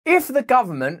If the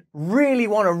government really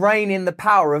want to rein in the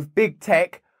power of big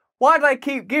tech, why do they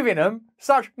keep giving them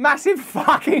such massive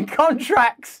fucking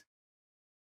contracts?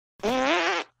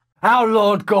 Our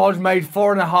Lord God made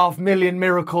 4.5 million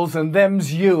miracles, and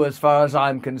them's you as far as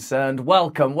I'm concerned.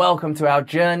 Welcome to our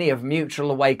journey of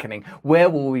mutual awakening. Where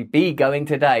will we be going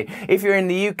today? If you're in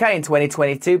the UK in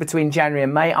 2022, between January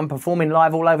and May, I'm performing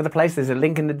live all over the place. There's a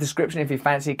link in the description if you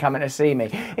fancy coming to see me.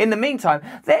 In the meantime,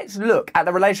 let's look at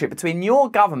the relationship between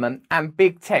your government and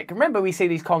big tech. Remember, we see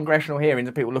these congressional hearings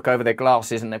and people look over their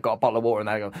glasses and they've got a bottle of water and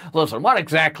they go, listen, what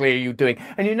exactly are you doing?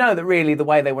 And you know that really the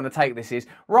way they want to take this is,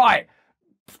 right,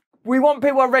 we want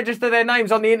people to register their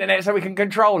names on the internet so we can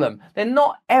control them. They're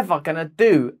not ever going to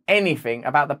do anything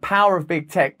about the power of big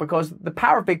tech, because the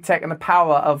power of big tech and the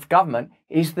power of government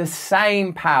is the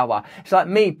same power. It's like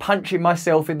me punching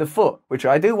myself in the foot, which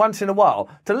I do once in a while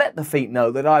to let the feet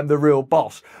know that I'm the real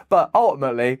boss. But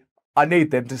ultimately, I need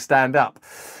them to stand up.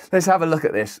 Let's have a look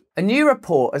at this. A new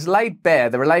report has laid bare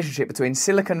the relationship between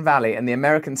Silicon Valley and the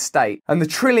American state and the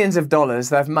trillions of dollars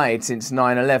they've made since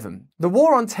 9/11. The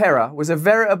war on terror was a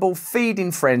veritable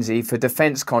feeding frenzy for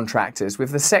defence contractors,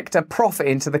 with the sector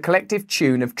profiting to the collective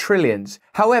tune of trillions.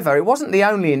 However, it wasn't the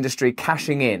only industry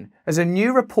cashing in, as a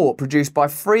new report produced by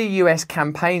 3 US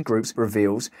campaign groups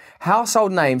reveals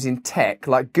household names in tech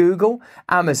like Google,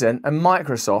 Amazon and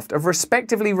Microsoft have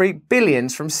respectively reaped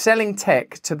billions from selling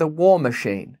tech to the war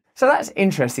machine. So that's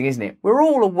interesting, isn't it? We're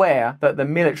all aware that the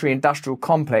military-industrial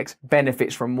complex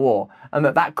benefits from war, and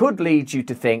that could lead you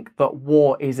to think that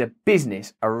war is a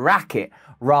business, a racket,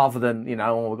 rather than, you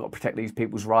know, oh, we've got to protect these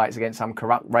people's rights against some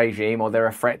corrupt regime or they're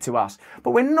a threat to us.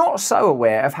 But we're not so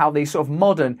aware of how these sort of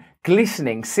modern,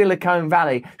 glistening, Silicon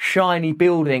Valley, shiny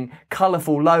building,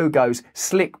 colourful logos,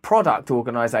 slick product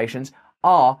organisations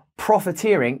are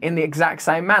profiteering in the exact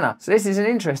same manner. So this is an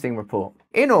interesting report.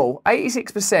 In all,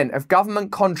 86% of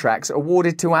government contracts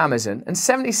awarded to Amazon and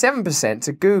 77%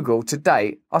 to Google to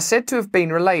date are said to have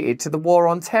been related to the war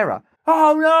on terror.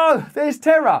 Oh no, there's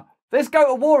terror. Let's go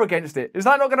to war against it. Is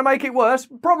that not going to make it worse?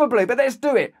 Probably, but let's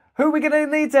do it. Who are we going to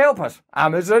need to help us?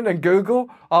 Amazon and Google?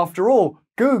 After all,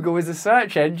 Google is a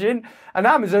search engine and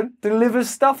Amazon delivers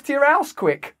stuff to your house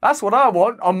quick. That's what I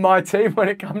want on my team when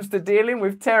it comes to dealing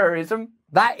with terrorism.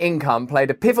 That income played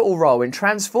a pivotal role in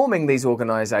transforming these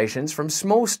organisations from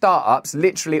small startups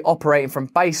literally operating from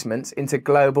basements into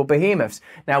global behemoths.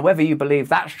 Now, whether you believe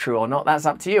that's true or not, that's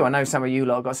up to you. I know some of you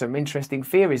lot have got some interesting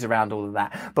theories around all of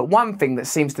that. But one thing that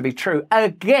seems to be true,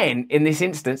 again, in this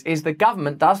instance, is the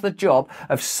government does the job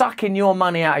of sucking your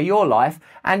money out of your life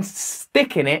and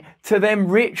sticking it to them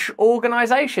rich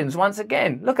organisations. Once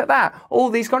again, look at that. All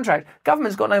these contracts.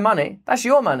 Government's got no money. That's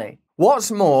your money.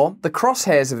 What's more, the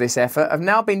crosshairs of this effort have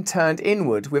now been turned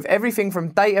inward, with everything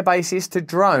from databases to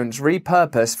drones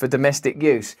repurposed for domestic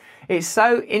use. It's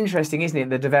so interesting, isn't it,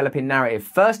 the developing narrative?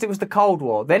 First it was the Cold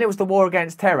War, then it was the war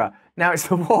against terror, now it's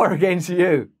the war against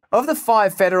you. Of the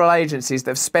 5 federal agencies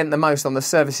that have spent the most on the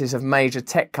services of major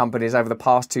tech companies over the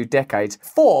past 2 decades,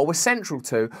 4 were central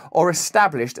to or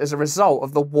established as a result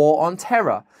of the war on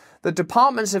terror: the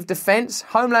Departments of Defense,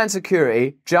 Homeland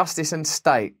Security, Justice and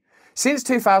State. Since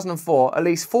 2004, at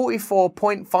least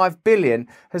 44.5 billion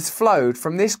has flowed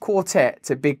from this quartet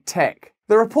to big tech.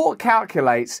 The report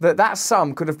calculates that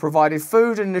sum could have provided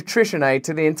food and nutrition aid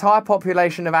to the entire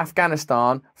population of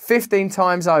Afghanistan 15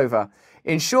 times over,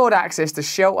 ensured access to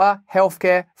shelter,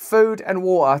 healthcare, food and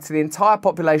water to the entire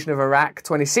population of Iraq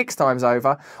 26 times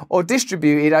over, or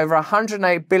distributed over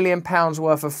 £108 billion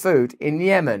worth of food in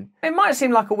Yemen. It might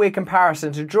seem like a weird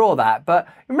comparison to draw that, but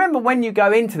remember when you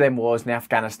go into them wars in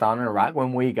Afghanistan and Iraq,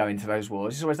 when we go into those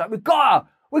wars, it's always like, we've got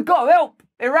to help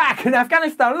Iraq and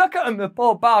Afghanistan. Look at them, the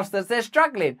poor bastards, they're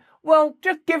struggling. Well,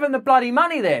 just give them the bloody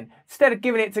money then. Instead of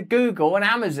giving it to Google and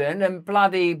Amazon and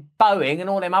bloody Boeing and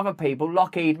all them other people,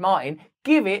 Lockheed Martin,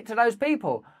 give it to those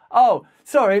people. Oh,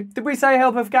 sorry, did we say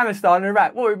help Afghanistan and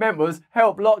Iraq? What we meant was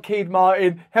help Lockheed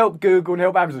Martin, help Google and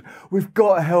help Amazon. We've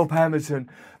got to help Amazon.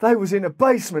 They was in a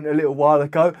basement a little while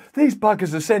ago. These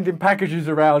buggers are sending packages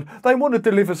around. They want to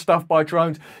deliver stuff by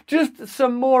drones. Just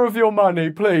some more of your money,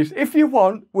 please. If you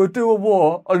want, we'll do a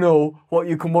war and all what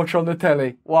you can watch on the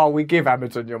telly while we give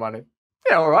Amazon your money.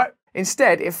 Yeah, all right.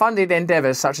 Instead, it funded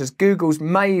endeavours such as Google's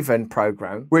Maven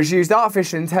program, which used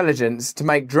artificial intelligence to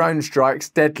make drone strikes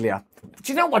deadlier.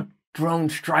 Do you know what drone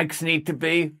strikes need to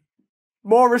be?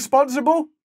 More responsible?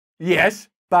 Yes,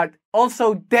 but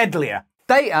also deadlier.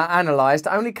 Data analysed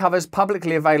only covers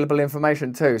publicly available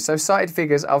information too, so cited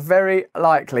figures are very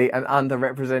likely an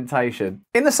underrepresentation.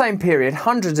 In the same period,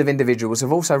 hundreds of individuals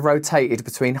have also rotated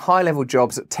between high-level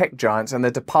jobs at tech giants and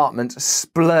the department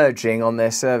splurging on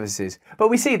their services. But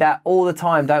we see that all the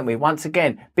time, don't we? Once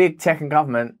again, big tech and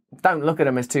government, don't look at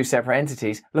them as two separate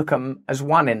entities, look at them as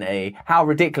one entity. How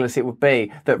ridiculous it would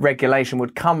be that regulation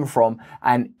would come from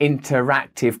an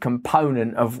interactive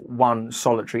component of one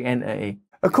solitary entity.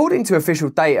 According to official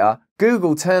data,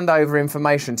 Google turned over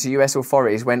information to US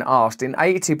authorities when asked in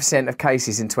 82% of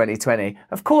cases in 2020.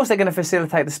 Of course they're going to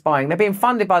facilitate the spying. They're being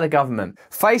funded by the government.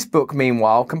 Facebook,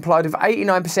 meanwhile, complied with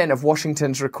 89% of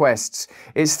Washington's requests.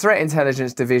 Its threat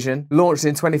intelligence division, launched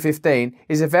in 2015,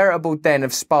 is a veritable den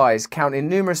of spies, counting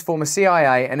numerous former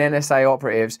CIA and NSA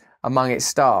operatives among its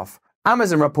staff.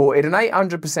 Amazon reported an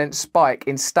 800% spike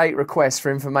in state requests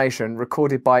for information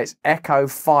recorded by its Echo,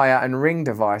 Fire and Ring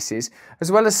devices,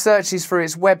 as well as searches through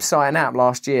its website and app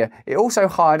last year. It also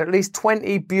hired at least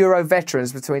 20 Bureau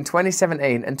veterans between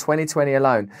 2017 and 2020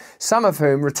 alone, some of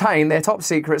whom retained their top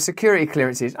secret security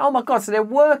clearances. Oh my God, so they're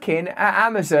working at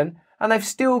Amazon and they've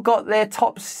still got their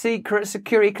top secret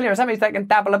security clearance. That means they can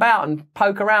dabble about and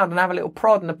poke around and have a little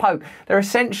prod and a poke. They're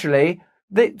essentially...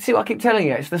 See what I keep telling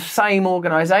you? It's the same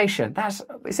organisation.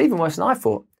 It's even worse than I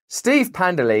thought. Steve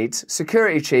Pandaleeds,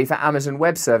 security chief at Amazon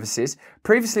Web Services,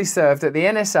 previously served at the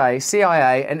NSA,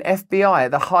 CIA and FBI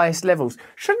at the highest levels.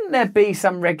 Shouldn't there be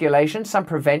some regulation, some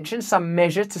prevention, some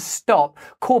measure to stop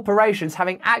corporations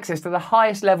having access to the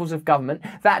highest levels of government,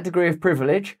 that degree of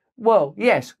privilege? Well,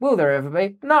 yes. Will there ever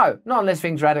be? No, not unless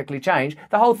things radically change.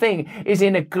 The whole thing is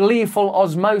in a gleeful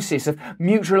osmosis of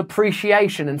mutual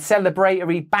appreciation and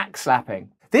celebratory backslapping.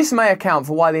 This may account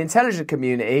for why the intelligence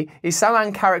community is so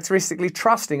uncharacteristically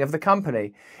trusting of the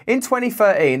company. In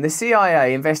 2013, the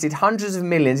CIA invested hundreds of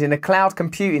millions in a cloud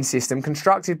computing system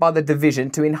constructed by the division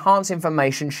to enhance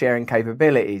information sharing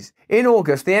capabilities. In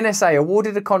August, the NSA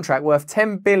awarded a contract worth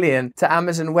 $10 billion to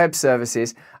Amazon Web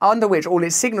Services, under which all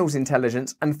its signals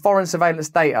intelligence and foreign surveillance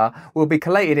data will be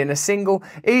collated in a single,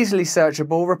 easily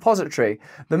searchable repository.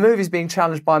 The move is being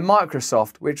challenged by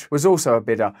Microsoft, which was also a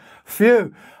bidder.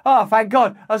 Phew! Oh, thank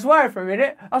God. I was worried for a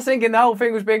minute. I was thinking the whole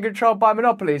thing was being controlled by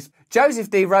monopolies.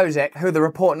 Joseph D. Rozek, who the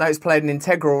report notes played an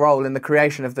integral role in the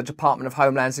creation of the Department of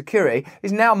Homeland Security,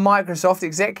 is now Microsoft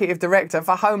Executive Director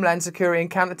for Homeland Security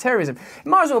and Counterterrorism. It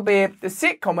might as well be a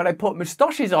sitcom where they put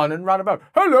moustaches on and run about,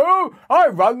 "Hello, I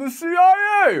run the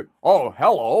CIA. Oh,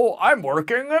 hello, I'm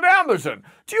working at Amazon.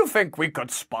 Do you think we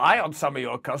could spy on some of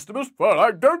your customers? Well,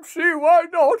 I don't see why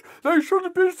not. They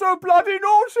shouldn't be so bloody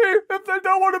naughty if they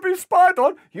don't want to be spied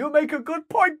on. You make a good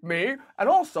point, me. And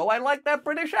also, I like that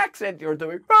British accent you're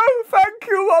doing." "Oh, thank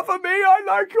you, for me. I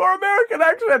like your American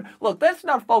accent." Look, let's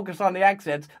not focus on the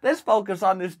accents. Let's focus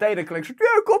on this data collection.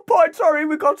 Yeah, good point. Sorry,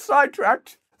 we got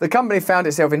sidetracked. The company found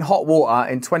itself in hot water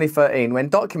in 2013 when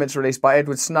documents released by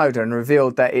Edward Snowden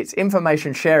revealed that its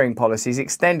information sharing policies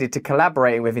extended to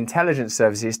collaborating with intelligence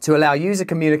services to allow user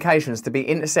communications to be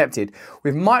intercepted,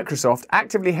 with Microsoft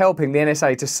actively helping the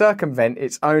NSA to circumvent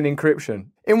its own encryption.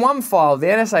 In one file, the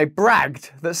NSA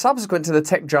bragged that subsequent to the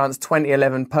tech giant's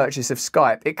 2011 purchase of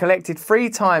Skype, it collected 3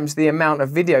 times the amount of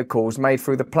video calls made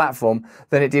through the platform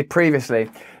than it did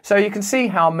previously. So you can see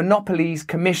how monopolies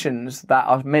commissions that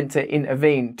are meant to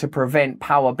intervene to prevent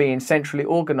power being centrally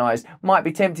organised might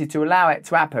be tempted to allow it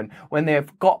to happen when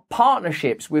they've got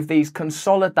partnerships with these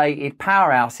consolidated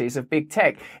powerhouses of big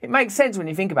tech. It makes sense when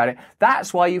you think about it.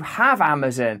 That's why you have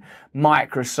Amazon,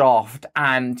 Microsoft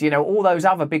and, all those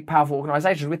other big powerful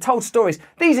organisations. We're told stories.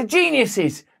 These are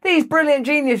geniuses. These brilliant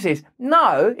geniuses.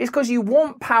 No, it's because you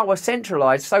want power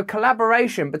centralised, so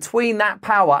collaboration between that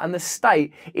power and the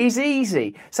state is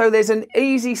easy. So there's an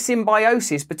easy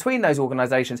symbiosis between those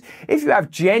organisations. If you have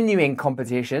genuine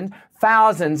competition,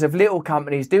 thousands of little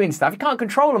companies doing stuff, you can't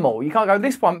control them all. You can't go,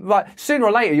 this one, like sooner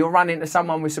or later you'll run into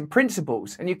someone with some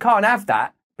principles, and you can't have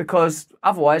that. Because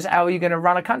otherwise, how are you going to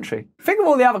run a country? Think of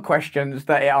all the other questions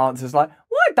that it answers, like,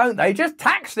 why don't they just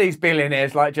tax these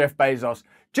billionaires like Jeff Bezos?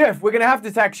 Jeff, we're going to have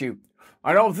to tax you.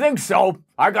 I don't think so.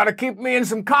 I got to keep me in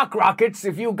some cock rockets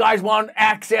if you guys want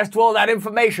access to all that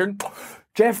information.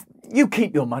 Jeff, you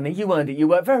keep your money. You earned it. You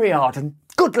worked very hard. And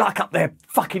good luck up there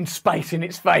fucking space in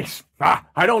its face.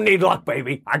 I don't need luck,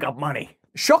 baby. I got money.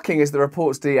 Shocking as the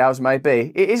report's details may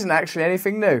be, it isn't actually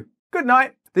anything new. Good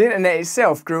night. The internet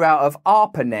itself grew out of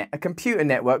ARPANET, a computer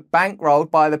network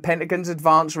bankrolled by the Pentagon's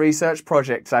Advanced Research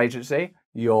Projects Agency.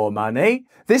 Your money.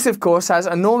 This, of course, has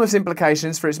enormous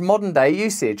implications for its modern-day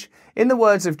usage. In the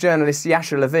words of journalist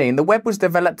Yasha Levine, the web was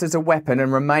developed as a weapon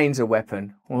and remains a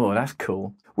weapon. Oh, that's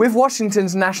cool. with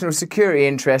Washington's national security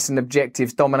interests and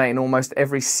objectives dominating almost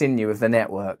every sinew of the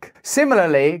network.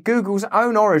 Similarly, Google's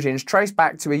own origins trace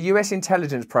back to a US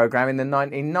intelligence program in the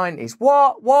 1990s.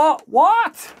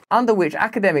 What? Under which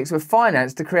academics were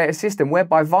financed to create a system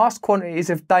whereby vast quantities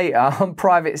of data on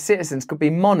private citizens could be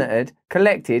monitored,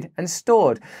 collected and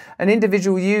stored, and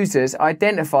individual users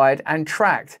identified and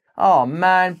tracked. Oh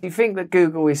man, you think that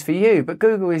Google is for you, but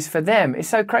Google is for them. It's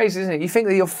so crazy, isn't it? You think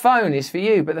that your phone is for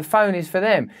you, but the phone is for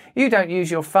them. You don't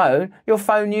use your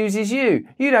phone uses you.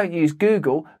 You don't use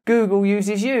Google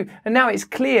uses you. And now it's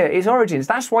clear its origins.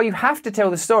 That's why you have to tell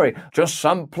the story. Just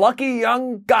some plucky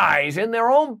young guys in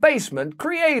their own basement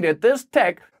created this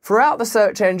tech. Throughout the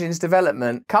search engine's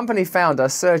development, company founder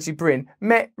Sergey Brin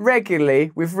met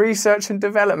regularly with research and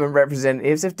development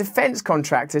representatives of defense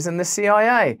contractors and the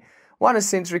CIA. One has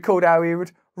since recalled how he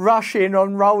would rush in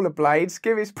on rollerblades,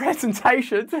 give his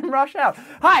presentations and rush out.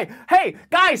 Hey,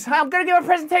 guys, I'm going to give a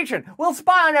presentation. We'll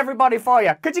spy on everybody for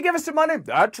you. Could you give us some money?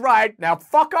 That's right. Now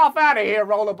fuck off out of here,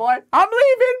 rollerboy. I'm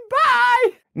leaving.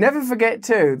 Bye. Never forget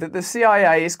too that the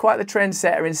CIA is quite the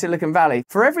trendsetter in Silicon Valley.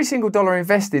 For every single dollar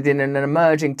invested in an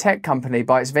emerging tech company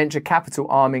by its venture capital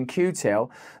arm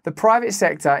In-Q-Tel, the private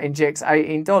sector injects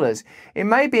 $18. It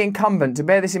may be incumbent to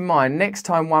bear this in mind next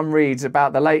time one reads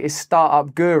about the latest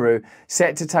startup guru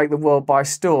set to take the world by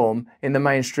storm in the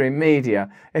mainstream media.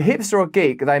 A hipster or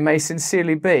geek they may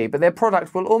sincerely be, but their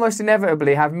product will almost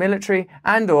inevitably have military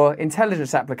and/or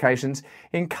intelligence applications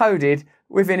encoded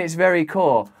within its very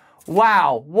core.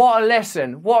 Wow, what a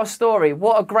lesson, what a story,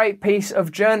 what a great piece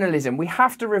of journalism. We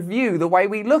have to review the way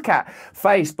we look at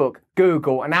Facebook,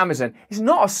 Google and Amazon. It's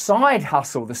not a side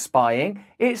hustle, the spying,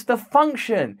 it's the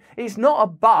function. It's not a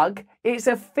bug, it's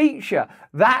a feature.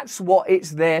 That's what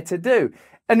it's there to do.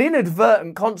 An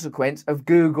inadvertent consequence of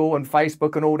Google and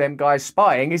Facebook and all them guys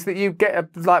spying is that you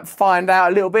get to find out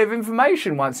a little bit of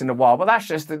information once in a while, but that's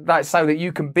just so that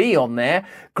you can be on there,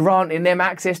 granting them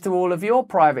access to all of your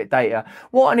private data.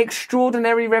 What an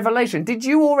extraordinary revelation. Did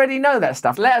you already know that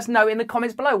stuff? Let us know in the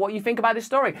comments below what you think about this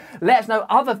story. Let us know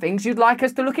other things you'd like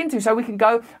us to look into so we can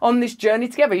go on this journey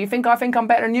together. I think I'm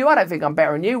better than you? I don't think I'm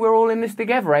better than you. We're all in this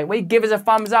together, ain't we? Give us a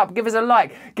thumbs up, give us a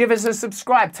like, give us a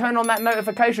subscribe, turn on that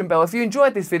notification bell. If you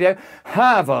enjoyed this video,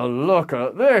 have a look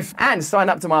at this and sign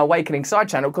up to my Awakening side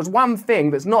channel, because one thing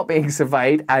that's not being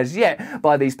surveyed as yet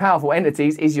by these powerful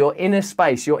entities is your inner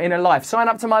space, your inner life. Sign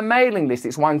up to my mailing list,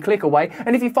 it's one click away.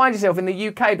 And if you find yourself in the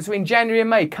UK between January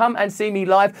and May, come and see me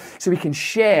live so we can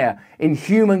share in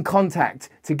human contact,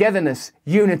 togetherness,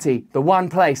 unity, the one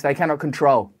place they cannot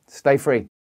control. Stay free.